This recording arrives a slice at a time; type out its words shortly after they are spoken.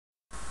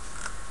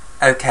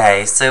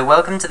Okay, so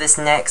welcome to this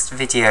next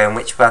video in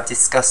which we are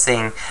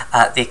discussing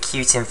the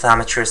acute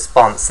inflammatory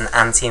response and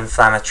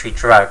anti-inflammatory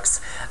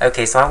drugs.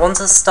 Okay, so I want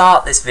to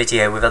start this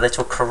video with a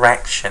little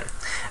correction.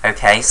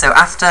 Okay, so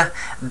after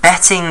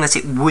betting that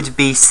it would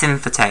be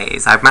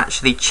synthetase, I've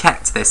actually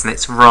checked this and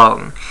it's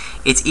wrong.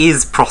 It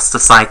is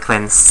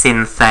prostacyclin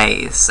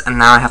synthase, and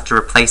now I have to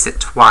replace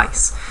it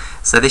twice.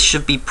 So this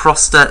should be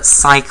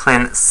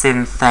prostacyclin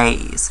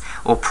synthase,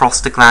 or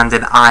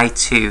prostaglandin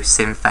I2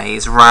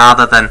 synthase,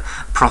 rather than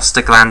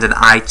prostaglandin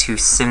I2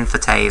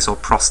 synthetase, or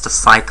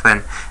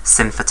prostacyclin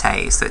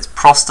synthetase. So it's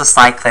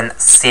prostacyclin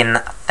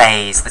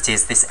synthase, that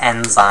is this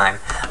enzyme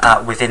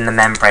within the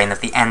membrane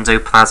of the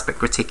endoplasmic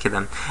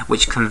reticulum,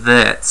 which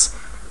converts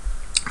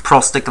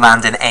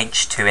prostaglandin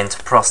H2 into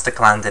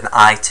prostaglandin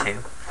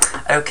I2.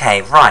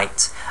 Okay,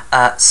 right.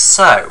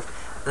 So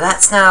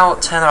let's now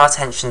turn our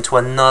attention to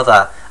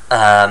another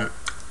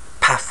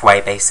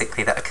pathway,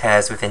 basically, that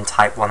occurs within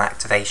type 1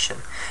 activation.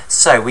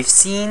 So we've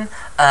seen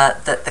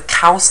that the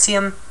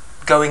calcium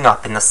going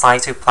up in the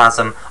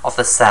cytoplasm of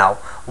the cell,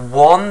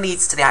 one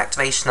leads to the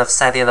activation of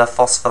cellular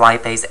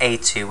phospholipase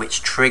A2,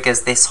 which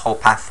triggers this whole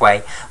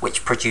pathway,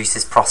 which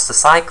produces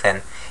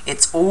prostacyclin.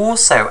 It's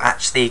also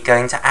actually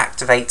going to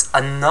activate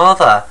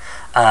another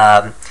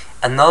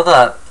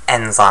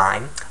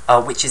enzyme,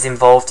 which is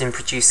involved in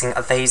producing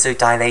a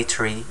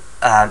vasodilatory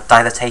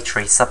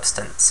dilatory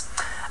substance.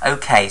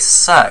 Okay,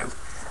 so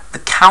the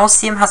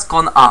calcium has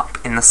gone up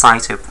in the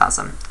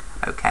cytoplasm.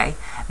 Okay,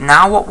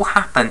 now what will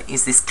happen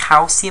is this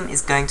calcium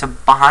is going to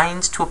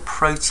bind to a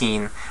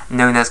protein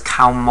known as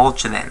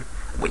calmodulin,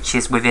 which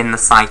is within the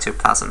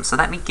cytoplasm. So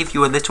let me give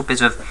you a little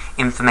bit of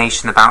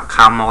information about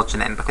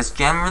calmodulin, because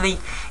generally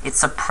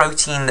it's a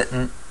protein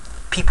that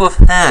people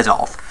have heard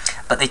of,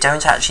 but they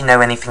don't actually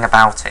know anything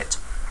about it.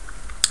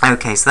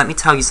 Okay, so let me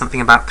tell you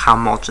something about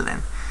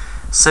calmodulin.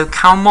 So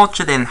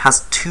calmodulin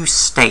has two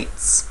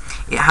states.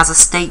 It has a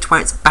state where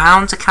it's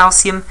bound to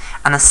calcium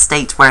and a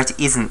state where it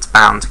isn't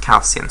bound to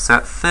calcium. So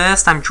at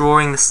first I'm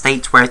drawing the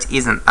state where it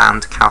isn't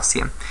bound to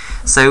calcium.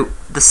 So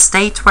the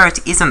state where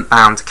it isn't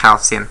bound to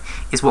calcium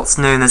is what's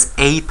known as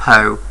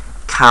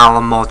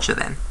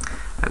apocalmodulin.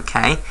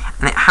 Okay,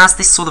 and it has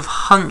this sort of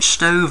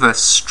hunched over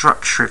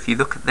structure. If you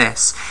look at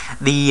this,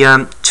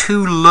 the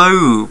two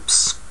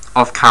lobes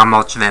of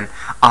calmodulin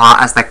are,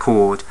 as they're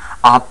called,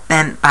 are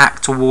bent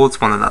back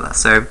towards one another.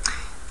 So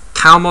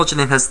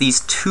calmodulin has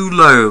these two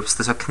lobes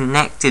that are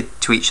connected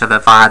to each other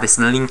via this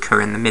linker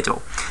in the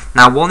middle.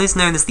 Now one is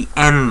known as the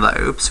N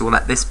lobe, so we'll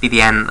let this be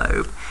the N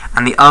lobe,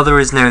 and the other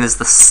is known as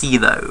the C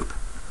lobe.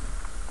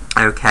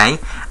 Okay,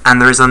 and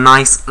there is a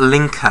nice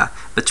linker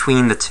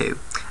between the two.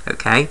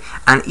 Okay,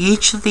 and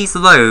each of these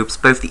lobes,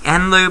 both the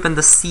N lobe and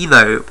the C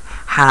lobe,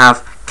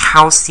 have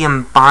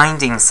calcium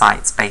binding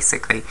sites,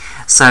 basically.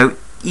 So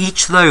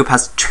each lobe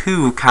has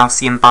two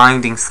calcium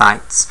binding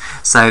sites.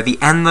 So the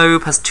N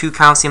lobe has two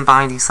calcium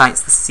binding sites,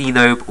 the C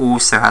lobe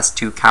also has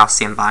two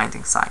calcium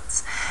binding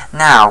sites.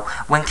 Now,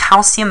 when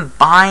calcium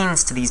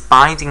binds to these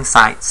binding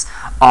sites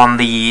on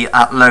the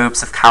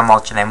lobes of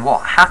calmodulin,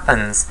 what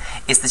happens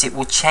is that it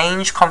will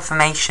change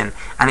conformation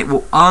and it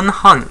will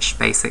unhunch,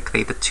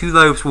 basically. The two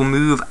lobes will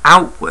move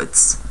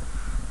outwards,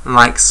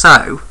 like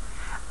so.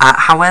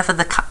 However,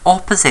 the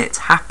opposite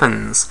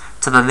happens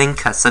to the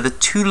linker. So the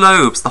two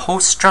lobes, the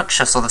whole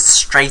structure sort of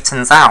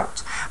straightens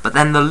out, but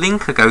then the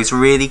linker goes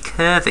really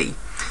curvy.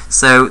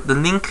 So the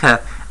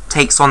linker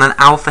takes on an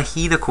alpha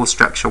helical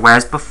structure,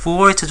 whereas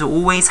before it had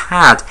always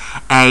had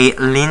a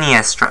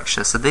linear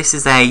structure. So this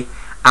is a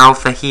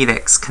alpha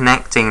helix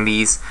connecting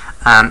these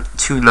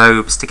two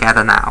lobes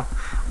together now.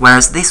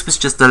 Whereas this was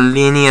just a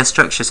linear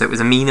structure, so it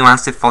was amino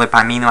acid followed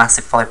by amino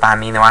acid followed by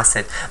amino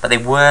acid, but they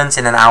weren't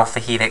in an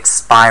alpha helix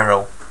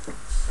spiral.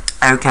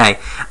 Okay,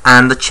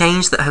 and the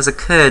change that has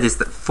occurred is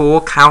that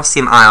 4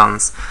 calcium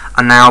ions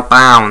are now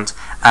bound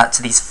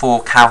to these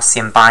 4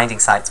 calcium binding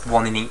sites,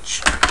 one in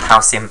each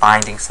calcium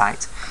binding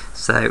site.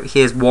 So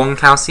here's one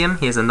calcium,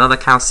 here's another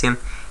calcium,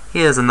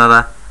 here's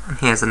another, and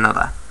here's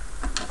another.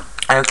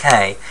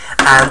 Okay,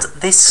 and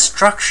this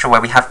structure where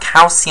we have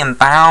calcium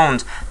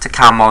bound to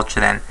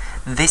calmodulin,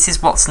 this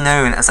is what's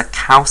known as a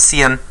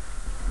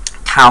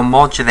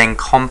calcium-calmodulin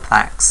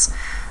complex.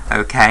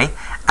 Okay,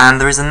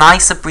 and there is a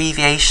nice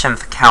abbreviation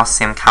for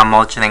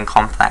calcium-calmodulin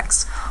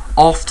complex.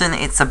 Often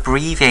it's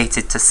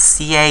abbreviated to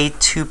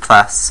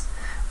Ca2+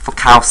 for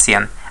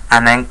calcium,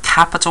 and then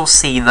capital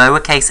C,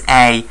 lowercase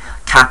a,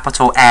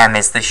 capital M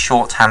is the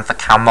shorthand for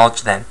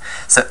calmodulin.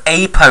 So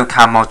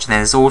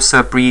apocalmodulin is also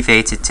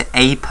abbreviated to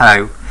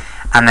APO,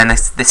 and then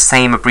it's the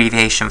same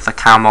abbreviation for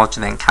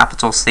calmodulin,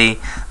 capital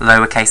C,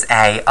 lowercase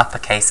a,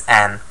 uppercase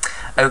N.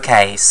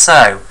 Okay,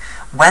 so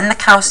when the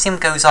calcium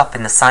goes up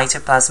in the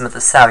cytoplasm of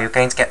the cell, you're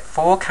going to get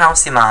 4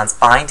 calcium ions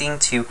binding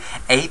to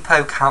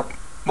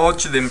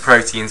apocalmodulin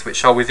proteins,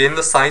 which are within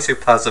the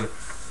cytoplasm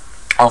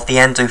of the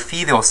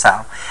endothelial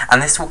cell,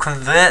 and this will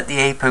convert the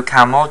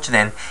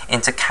apocalmodulin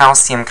into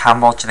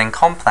calcium-calmodulin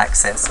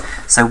complexes.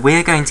 So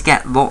we're going to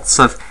get lots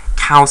of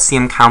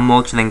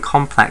calcium-calmodulin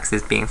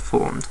complexes being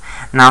formed.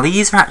 Now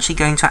these are actually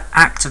going to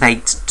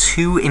activate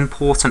two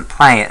important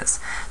players.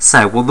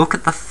 So we'll look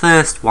at the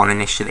first one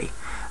initially.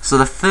 So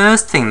the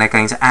first thing they're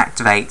going to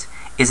activate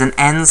is an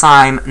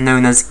enzyme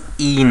known as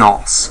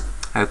ENOS,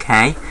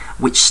 okay,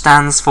 which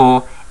stands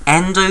for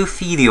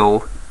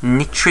endothelial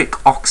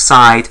nitric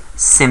oxide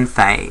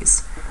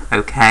synthase.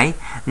 Okay,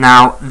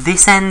 now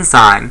this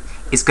enzyme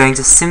is going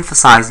to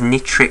synthesize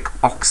nitric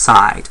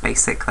oxide,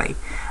 basically,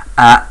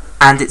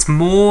 and it's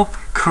more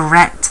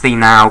correctly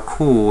now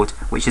called,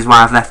 which is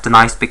why I've left a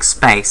nice big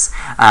space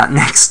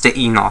next to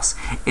ENOS,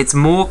 it's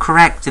more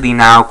correctly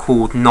now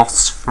called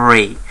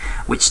NOS3,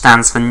 which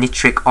stands for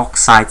nitric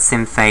oxide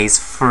synthase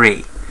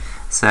 3.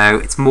 So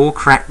it's more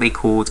correctly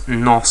called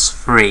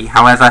NOS3.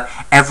 However,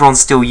 everyone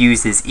still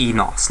uses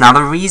ENOS. Now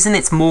the reason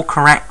it's more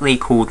correctly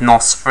called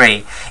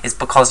NOS3 is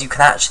because you can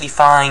actually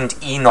find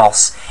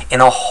ENOS in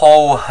a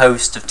whole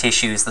host of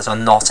tissues that are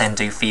not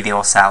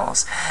endothelial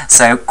cells.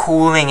 So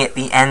calling it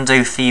the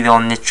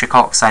endothelial nitric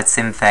oxide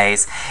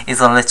synthase is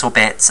a little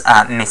bit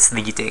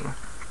misleading.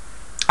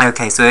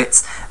 Okay, so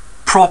its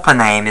proper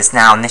name is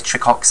now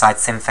nitric oxide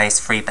synthase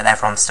 3, but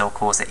everyone still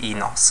calls it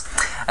ENOS.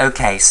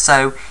 Okay,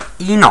 so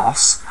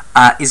ENOS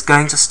is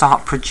going to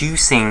start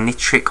producing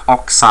nitric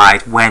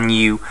oxide when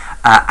you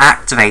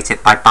activate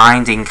it by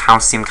binding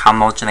calcium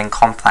calmodulin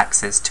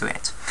complexes to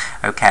it.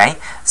 Okay,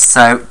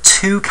 so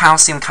two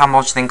calcium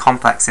calmodulin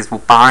complexes will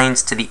bind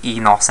to the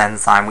ENOS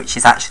enzyme, which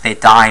is actually a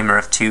dimer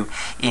of two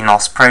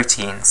ENOS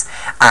proteins,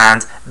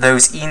 and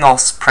those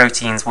ENOS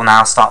proteins will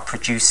now start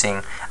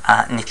producing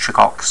nitric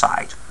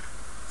oxide.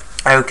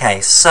 Okay,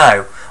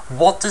 so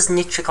what does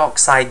nitric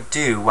oxide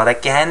do? Well,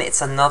 again,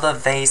 it's another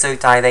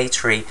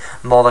vasodilatory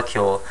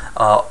molecule.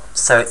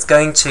 So it's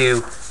going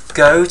to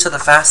go to the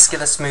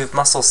vascular smooth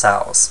muscle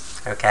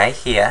cells, okay,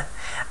 here,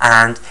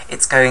 and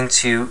it's going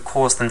to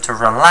cause them to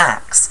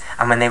relax.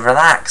 And when they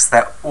relax,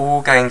 they're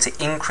all going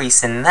to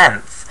increase in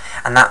length.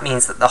 And that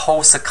means that the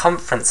whole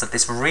circumference of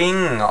this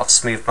ring of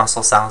smooth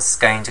muscle cells is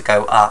going to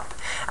go up.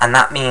 And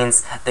that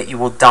means that you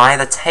will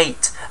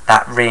dilatate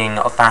that ring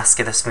of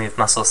vascular smooth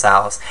muscle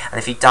cells. And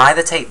if you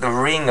dilatate the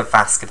ring of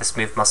vascular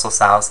smooth muscle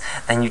cells,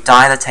 then you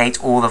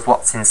dilatate all of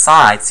what's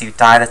inside. So you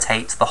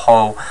dilatate the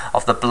whole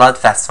of the blood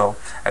vessel.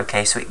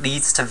 Okay, so it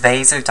leads to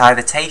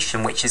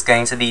vasodilatation, which is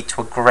going to lead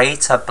to a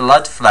greater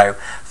blood flow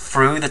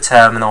through the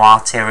terminal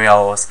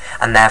arterioles,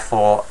 and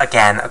therefore,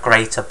 again, a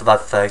greater blood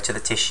flow to the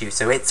tissue.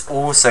 So it's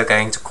also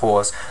going to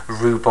cause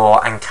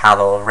rubor and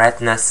calor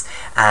redness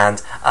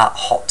and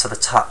hot to the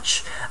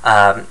touch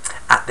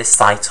at this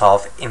site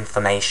of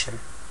inflammation.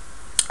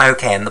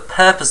 Okay, and the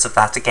purpose of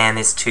that, again,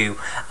 is to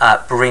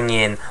bring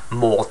in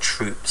more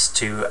troops,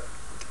 to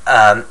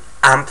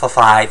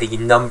amplify the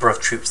number of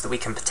troops that we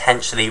can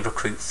potentially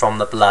recruit from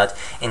the blood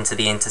into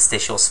the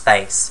interstitial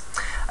space.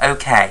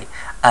 Okay,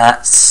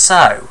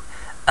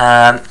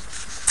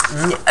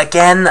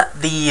 again,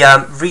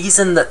 the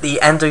reason that the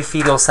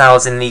endothelial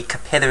cells in the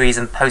capillaries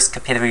and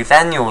post-capillary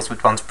venules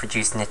would want to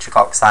produce nitric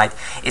oxide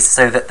is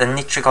so that the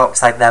nitric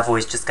oxide level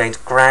is just going to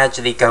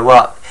gradually go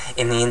up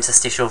in the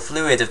interstitial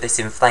fluid of this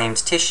inflamed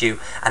tissue,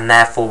 and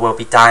therefore will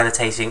be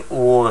dilating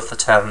all of the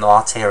terminal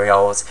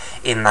arterioles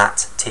in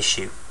that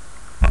tissue.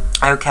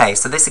 Okay,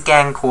 so this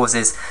again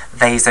causes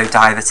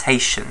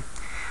vasodilatation.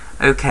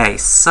 Okay,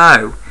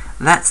 so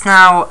let's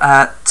now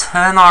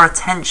turn our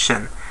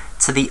attention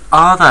to the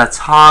other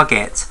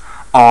target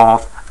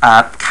of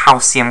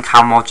calcium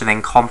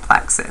calmodulin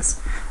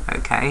complexes.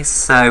 Okay,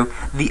 so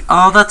the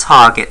other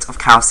target of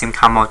calcium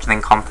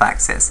calmodulin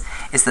complexes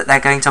is that they're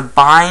going to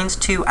bind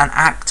to and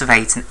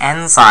activate an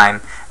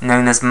enzyme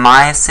known as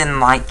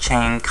myosin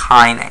lightchain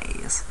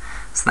kinase.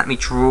 So let me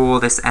draw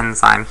this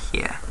enzyme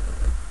here.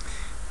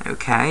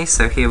 Okay,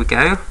 so here we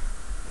go.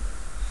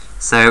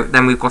 So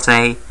then we've got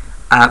a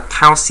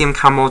calcium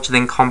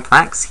calmodulin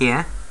complex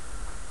here.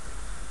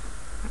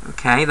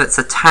 Okay, that's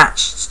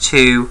attached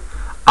to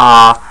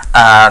our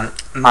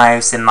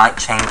myosin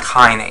lightchain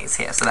kinase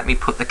here. So let me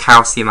put the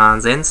calcium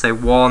ions in. So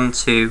 1,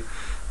 2,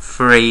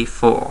 3,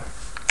 4.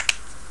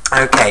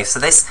 Okay, so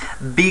this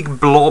big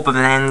blob of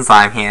an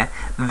enzyme here,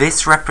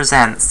 this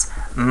represents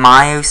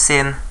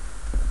myosin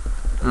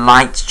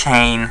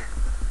lightchain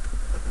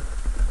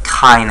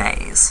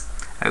kinase.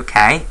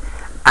 Okay,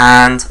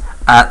 and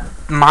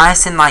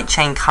myosin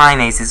lightchain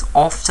kinase is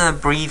often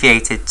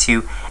abbreviated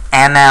to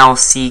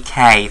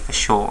MLCK for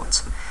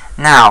short.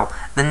 Now,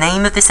 the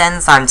name of this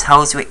enzyme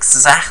tells you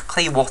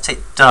exactly what it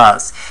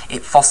does.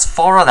 It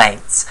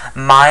phosphorylates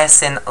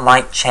myosin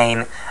light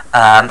chain.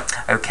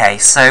 Okay,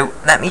 so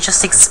let me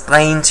just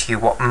explain to you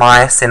what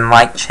myosin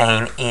light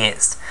chain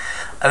is.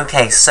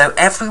 Okay, so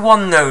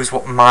everyone knows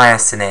what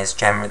myosin is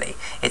generally.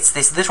 It's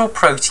this little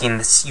protein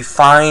that you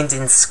find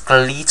in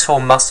skeletal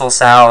muscle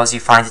cells, you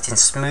find it in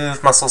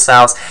smooth muscle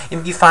cells,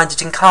 you find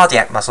it in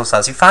cardiac muscle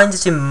cells, you find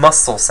it in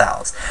muscle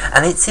cells.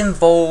 And it's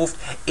involved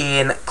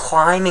in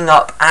climbing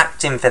up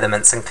actin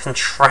filaments and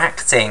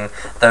contracting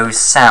those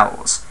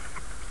cells.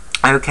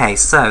 Okay,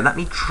 so let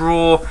me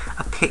draw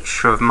a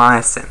picture of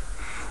myosin.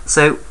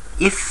 So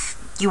if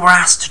you were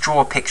asked to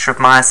draw a picture of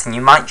myosin,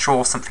 you might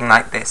draw something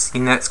like this.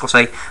 You know, it's got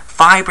a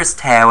fibrous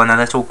tail and a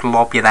little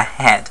globular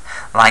head,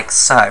 like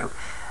so.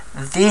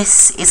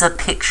 This is a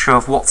picture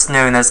of what's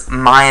known as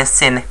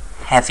myosin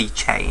heavy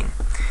chain.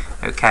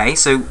 Okay,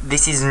 so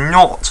this is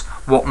not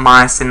what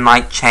myosin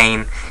light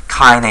chain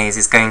kinase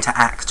is going to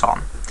act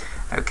on.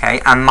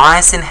 Okay, and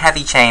myosin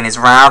heavy chain is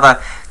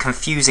rather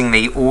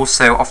confusingly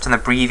also often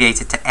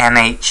abbreviated to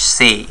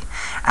MHC,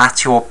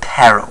 at your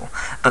peril,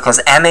 because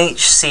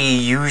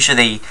MHC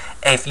usually,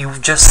 if you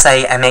just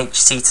say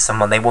MHC to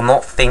someone, they will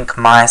not think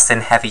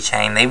myosin heavy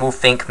chain, they will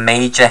think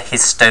major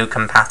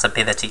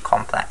histocompatibility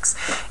complex.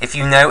 If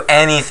you know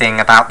anything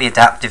about the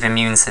adaptive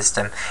immune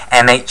system,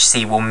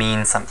 MHC will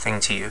mean something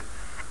to you.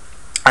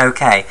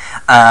 Okay,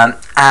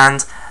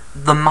 and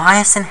the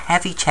myosin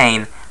heavy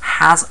chain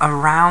has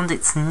around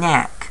its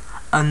neck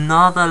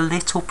another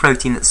little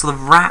protein that's sort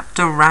of wrapped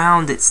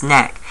around its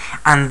neck,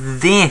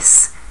 and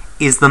this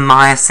is the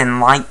myosin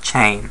light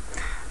chain.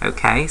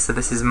 Okay, so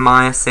this is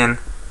myosin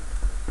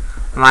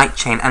light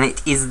chain, and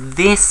it is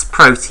this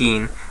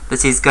protein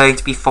that is going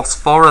to be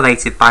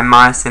phosphorylated by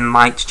myosin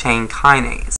light chain kinase.